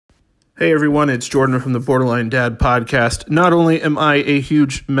Hey everyone, it's Jordan from the Borderline Dad podcast. Not only am I a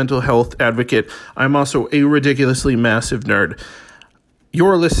huge mental health advocate, I'm also a ridiculously massive nerd.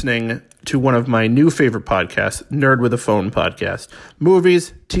 You're listening to one of my new favorite podcasts, Nerd with a Phone podcast.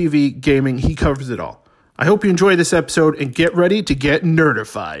 Movies, TV, gaming, he covers it all. I hope you enjoy this episode and get ready to get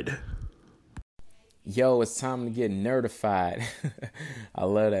nerdified. Yo, it's time to get nerdified. I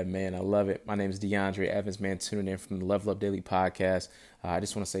love that, man. I love it. My name is DeAndre Evans, man, tuning in from the Level Up Daily podcast. I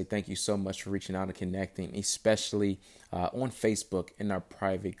just want to say thank you so much for reaching out and connecting, especially on Facebook in our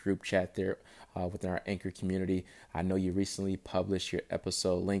private group chat there within our Anchor community. I know you recently published your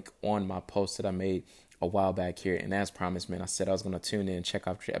episode link on my post that I made a while back here, and as promised, man, I said I was going to tune in and check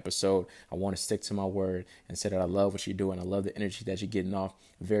out your episode. I want to stick to my word and say that I love what you're doing. I love the energy that you're getting off.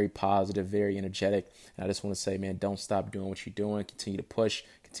 Very positive, very energetic, and I just want to say, man, don't stop doing what you're doing. Continue to push,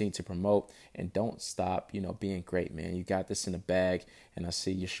 continue to promote, and don't stop, being great, man. You got this in the bag, and I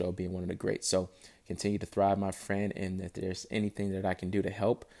see your show being one of the greats. So continue to thrive, my friend, and if there's anything that I can do to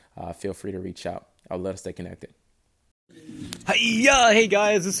help, feel free to reach out. I'll let us stay connected. Hey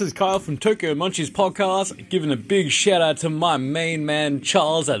guys, this is Kyle from Tokyo Munchies Podcast, giving a big shout out to my main man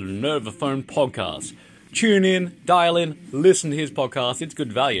Charles at Nerd of a Phone Podcast. Tune in, dial in, listen to his podcast, it's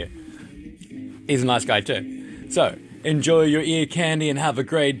good value. He's a nice guy too. So, enjoy your ear candy and have a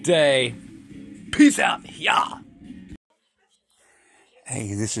great day. Peace out, yeah!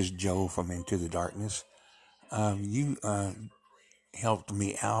 Hey, this is Joe from Into the Darkness. You helped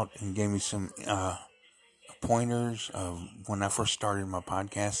me out and gave me some pointers of when I first started my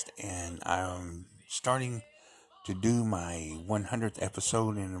podcast, and I'm starting to do my 100th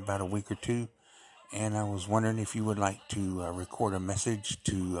episode in about a week or two, and I was wondering if you would like to record a message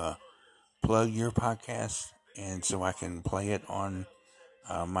to plug your podcast, and so I can play it on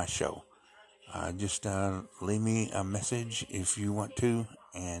my show. Just leave me a message if you want to,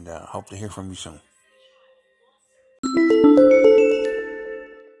 and hope to hear from you soon.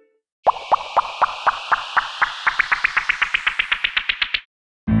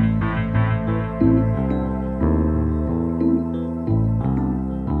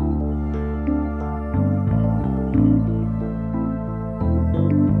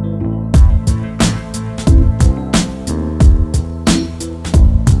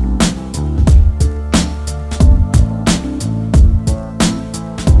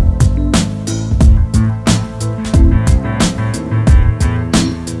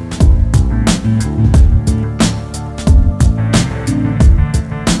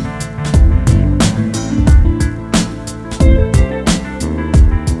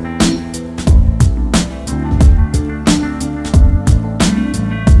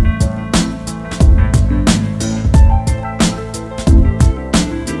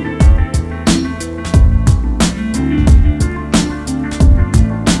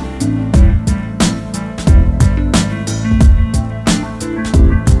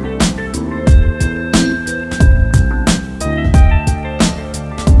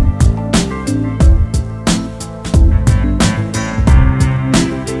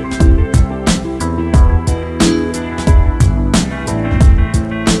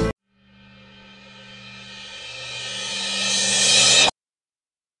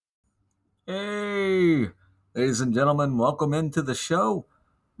 Hey, ladies and gentlemen, welcome into the show.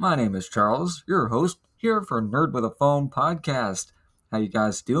 My name is Charles, your host here for Nerd with a Phone podcast. How you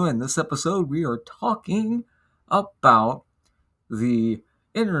guys doing? This episode we are talking about the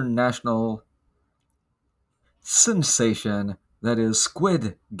international sensation that is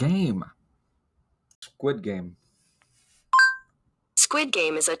Squid Game. Squid Game. Squid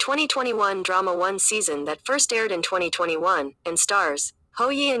Game is a 2021 drama one season that first aired in 2021 and stars Ho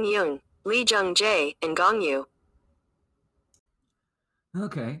Yeon-young, Lee Jung-jae, and Gong Yoo.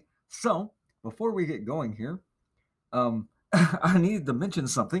 Okay, so before we get going here, I needed to mention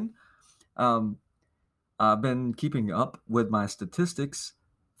something. I've been keeping up with my statistics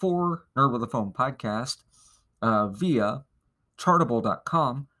for Nerd with a Phone podcast via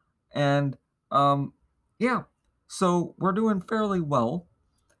Chartable.com, and so we're doing fairly well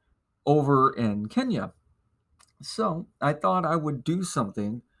over in Kenya. So I thought I would do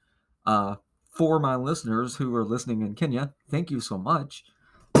something for my listeners who are listening in Kenya. Thank you so much.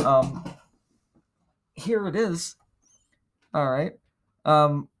 Here it is. All right.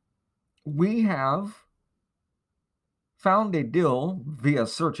 We have found a deal via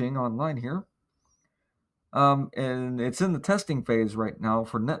searching online here. And it's in the testing phase right now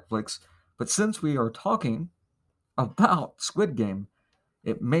for Netflix. But since we are talking about Squid Game,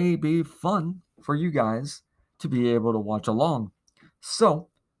 it may be fun for you guys to be able to watch along. So,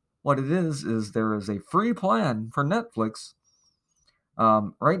 what it is there is a free plan for Netflix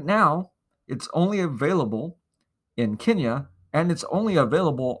Right now, it's only available in Kenya, and it's only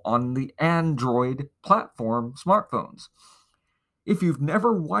available on the Android platform smartphones. If you've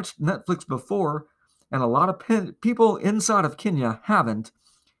never watched Netflix before, and a lot of people inside of Kenya haven't,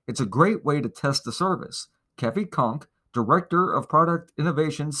 it's a great way to test the service, Kevi Konk, Director of Product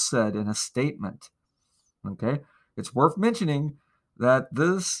Innovation, said in a statement. Okay, it's worth mentioning that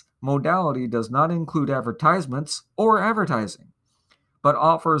this modality does not include advertisements or advertising, but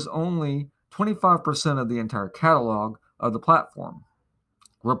offers only 25% of the entire catalog of the platform,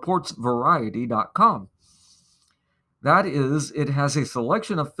 reports Variety.com. That is, it has a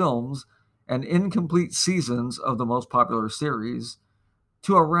selection of films and incomplete seasons of the most popular series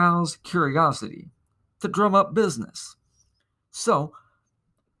to arouse curiosity, to drum up business. So,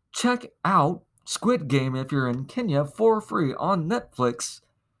 check out Squid Game if you're in Kenya for free on Netflix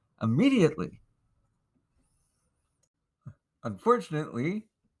immediately. Unfortunately,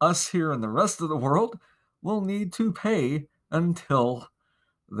 us here in the rest of the world will need to pay until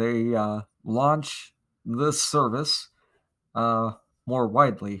they launch this service more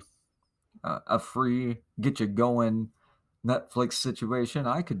widely. A free, get you going Netflix situation,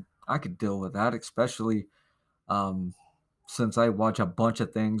 I could deal with that, especially since I watch a bunch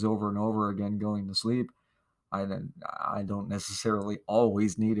of things over and over again going to sleep. I don't necessarily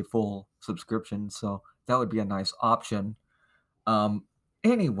always need a full subscription, so that would be a nice option.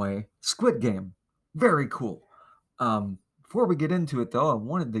 Anyway, Squid Game, very cool. Before we get into it, though, I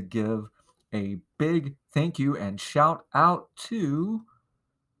wanted to give a big thank you and shout out to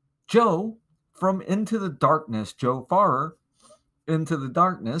Joe from Into the Darkness, Joe Farrer, Into the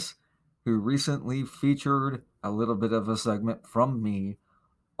Darkness, who recently featured a little bit of a segment from me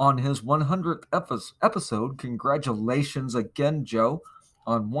on his 100th episode. Congratulations again, Joe,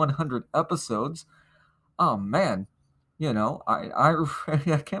 on 100 episodes. Oh, man. You know, I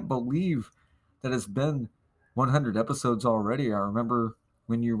can't believe that it's been 100 episodes already. I remember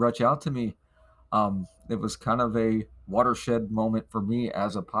when you reached out to me, it was kind of a watershed moment for me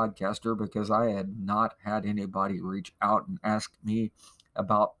as a podcaster because I had not had anybody reach out and ask me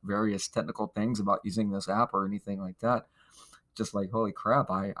about various technical things about using this app or anything like that. Just like, holy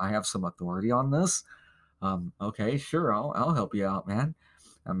crap, I have some authority on this. Okay, sure, I'll help you out, man.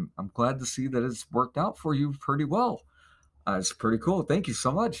 I'm glad to see that it's worked out for you pretty well. It's pretty cool. Thank you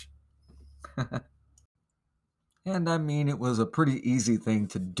so much. And I mean, it was a pretty easy thing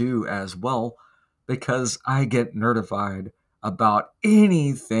to do as well, because I get nerdified about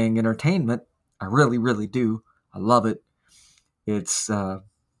anything entertainment. I really, really do. I love it. It's kind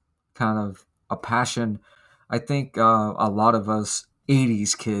of a passion. I think a lot of us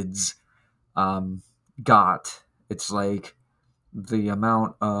 80s kids got. It's like the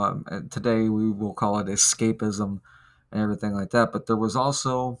amount, today we will call it escapism and everything like that. But there was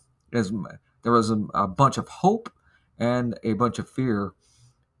also, there was a bunch of hope and a bunch of fear,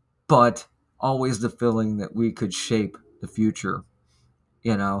 but always the feeling that we could shape the future,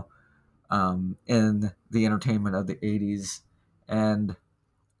 you know, in the entertainment of the 80s. And,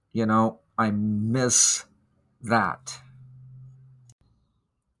 you know, I miss that.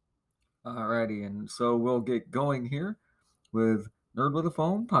 Alrighty, and so we'll get going here with Nerd with a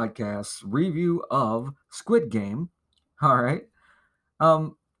Phone podcast's review of Squid Game. All right.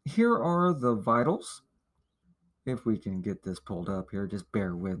 Here are the vitals. If we can get this pulled up here, just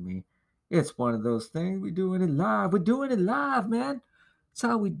bear with me. It's one of those things. We're doing it live. We're doing it live, man. It's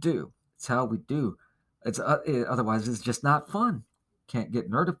how we do. It's how we do. It's otherwise it's just not fun. Can't get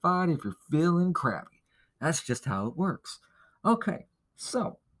nerdified if you're feeling crappy. That's just how it works. Okay,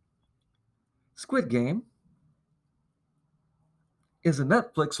 so Squid Game is a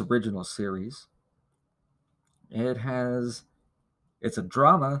Netflix original series. It's a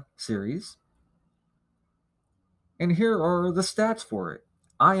drama series. And here are the stats for it.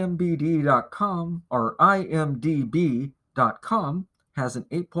 IMDb.com has an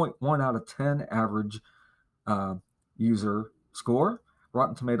 8.1 out of 10 average user score.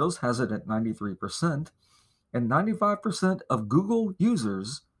 Rotten Tomatoes has it at 93%. And 95% of Google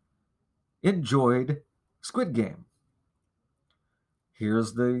users enjoyed Squid Game.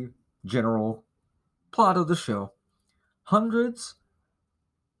 Here's the general plot of the show. Hundreds,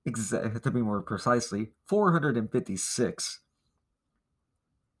 to be more precisely, 456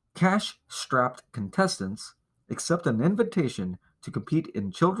 cash-strapped contestants accept an invitation to compete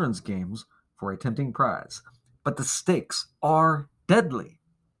in children's games for a tempting prize. But the stakes are deadly.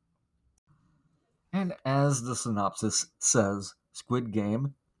 And as the synopsis says, Squid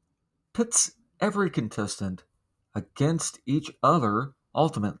Game pits every contestant against each other,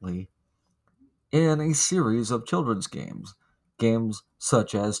 ultimately, in a series of children's games. games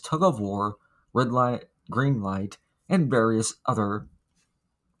such as Tug of War, Red Light, Green Light, and various other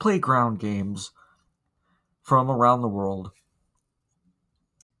playground games from around the world,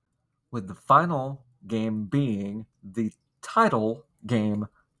 with the final game being the title game,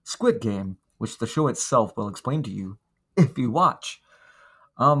 Squid Game, which the show itself will explain to you if you watch.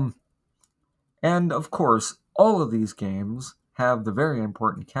 And of course, all of these games have the very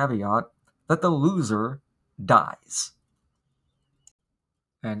important caveat that the loser dies.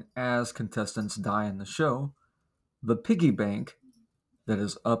 And as contestants die in the show, the piggy bank that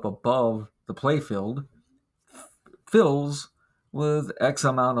is up above the playfield fills with X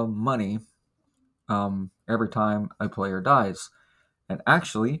amount of money every time a player dies. And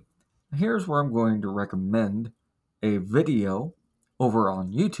actually, here's where I'm going to recommend a video over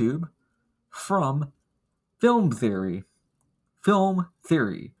on YouTube from Film Theory. Film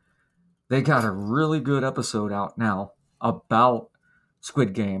Theory. They got a really good episode out now about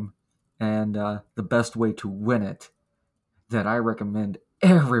Squid Game and the best way to win it that I recommend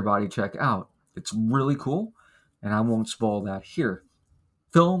everybody check out. It's really cool, and I won't spoil that here.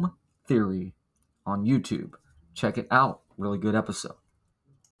 Film Theory on YouTube. Check it out. Really good episode.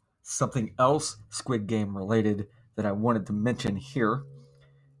 Something else Squid Game related that I wanted to mention here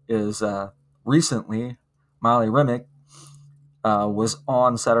is recently Molly Remick was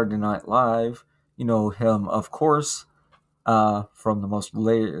on Saturday Night Live. You know him, of course, from the most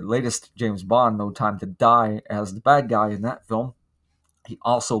latest James Bond, No Time to Die, as the bad guy in that film. He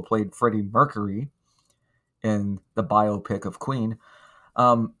also played Freddie Mercury in the biopic of Queen.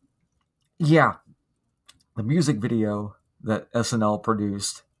 Yeah, the music video that SNL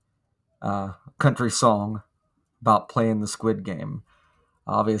produced, country song about playing the Squid Game.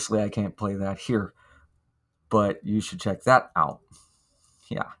 Obviously, I can't play that here, but you should check that out.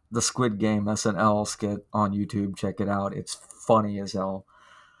 Yeah, the Squid Game SNL skit on YouTube. Check it out. It's funny as hell.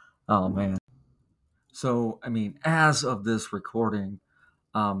 Oh, man. So, I mean, as of this recording,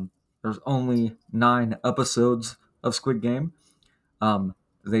 there's only 9 episodes of Squid Game.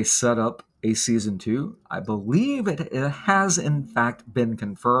 They set up a season 2. I believe it has, in fact, been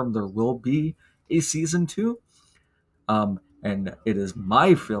confirmed there will be a season 2. And it is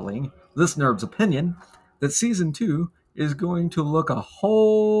my feeling, this nerd's opinion, that season 2 is going to look a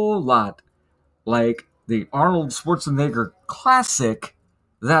whole lot like the Arnold Schwarzenegger classic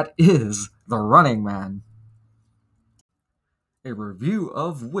that is The Running Man. A review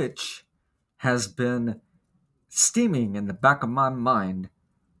of which has been steaming in the back of my mind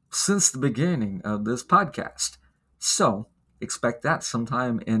since the beginning of this podcast. So, expect that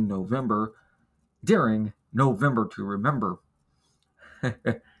sometime in November, during November to Remember,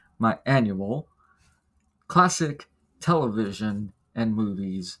 my annual classic television and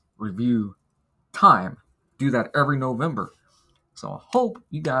movies review time. Do that every November. So I hope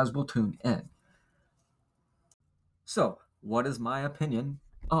you guys will tune in. So, what is my opinion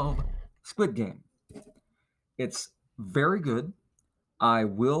of Squid Game? It's very good. I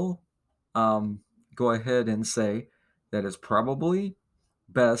will go ahead and say that it's probably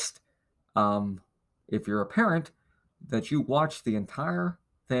best, if you're a parent, that you watch the entire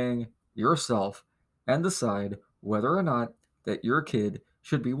thing yourself and decide whether or not that your kid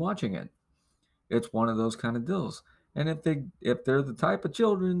should be watching it. It's one of those kind of deals. And if they're the type of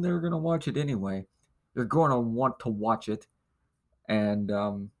children, they're going to watch it anyway. You're going to want to watch it and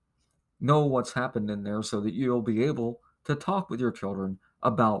know what's happened in there so that you'll be able to talk with your children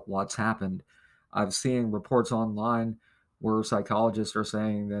about what's happened. I've seen reports online where psychologists are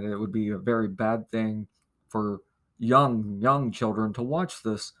saying that it would be a very bad thing for young children to watch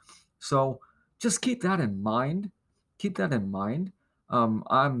this. So just keep that in mind. Keep that in mind.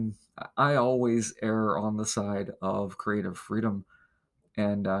 I always err on the side of creative freedom,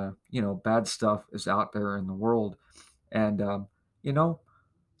 and bad stuff is out there in the world, and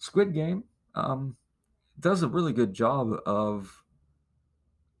Squid Game does a really good job of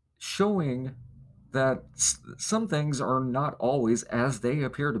showing that some things are not always as they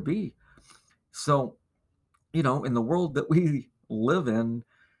appear to be. So, in the world that we live in,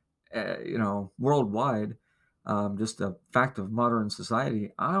 worldwide, just a fact of modern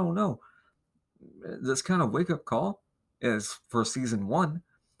society, I don't know. This kind of wake-up call is for season 1.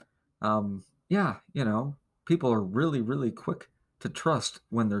 People are really, really quick to trust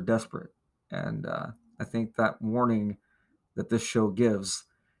when they're desperate. And I think that warning that this show gives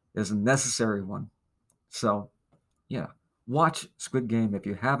is a necessary one. So, yeah, watch Squid Game if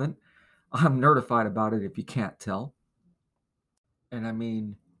you haven't. I'm nerdified about it if you can't tell. And I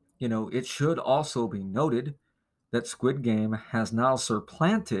mean, it should also be noted that Squid Game has now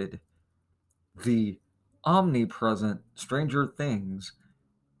supplanted the omnipresent Stranger Things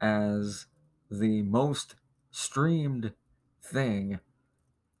as the most streamed thing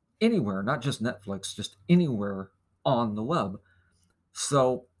anywhere, not just Netflix, just anywhere on the web.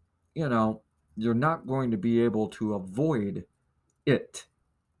 So, you're not going to be able to avoid it.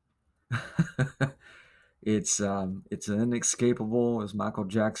 It's inescapable as Michael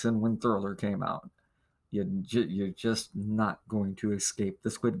Jackson when Thriller came out. You're just not going to escape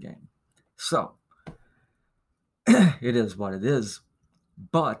the Squid Game. So, it is what it is.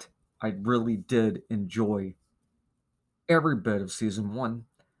 But I really did enjoy every bit of season 1,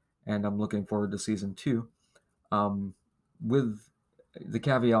 and I'm looking forward to season 2. With the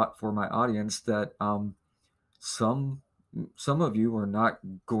caveat for my audience that some of you are not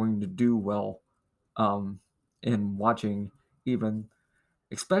going to do well in watching, even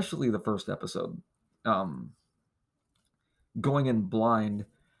especially the first episode, going in blind,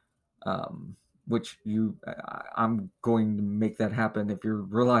 which I'm going to make that happen if you're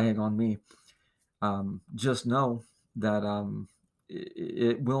relying on me. Just know that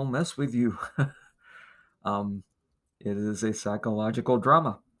it will mess with you. It is a psychological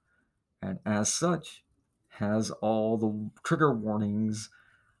drama, and as such has all the trigger warnings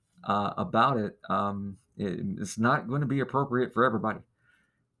about it. It's not going to be appropriate for everybody,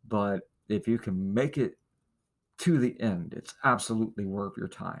 but if you can make it to the end, it's absolutely worth your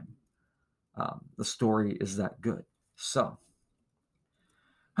time. The story is that good. So,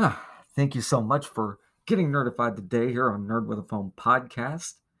 thank you so much for getting nerdified today here on Nerd with a Phone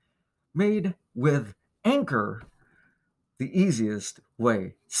podcast, made with Anchor, the easiest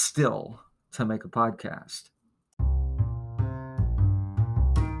way still to make a podcast.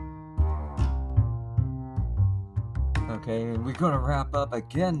 Okay, and we're going to wrap up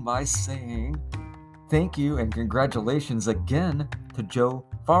again by saying thank you and congratulations again to Joe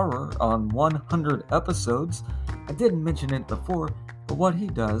Farrer on 100 episodes. I didn't mention it before, but what he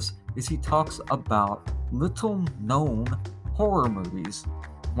does is he talks about little known horror movies,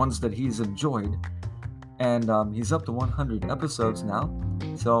 ones that he's enjoyed, and he's up to 100 episodes now.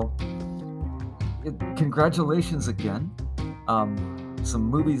 So congratulations again. Some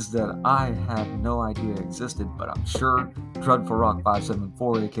movies that I had no idea existed, but I'm sure Dreadful Rock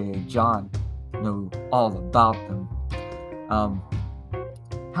 574, aka John, knew all about them.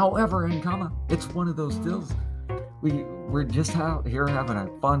 However, it's one of those deals. We're just out here having a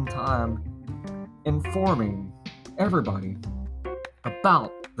fun time informing everybody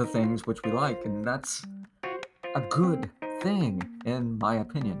about the things which we like, and that's a good thing, in my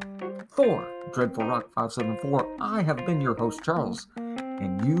opinion. For Dreadful Rock 574, I have been your host, Charles,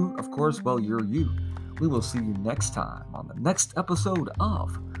 and you, of course, well, you're you. We will see you next time on the next episode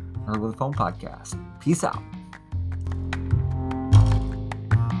of Nerd with a Phone podcast. Peace out.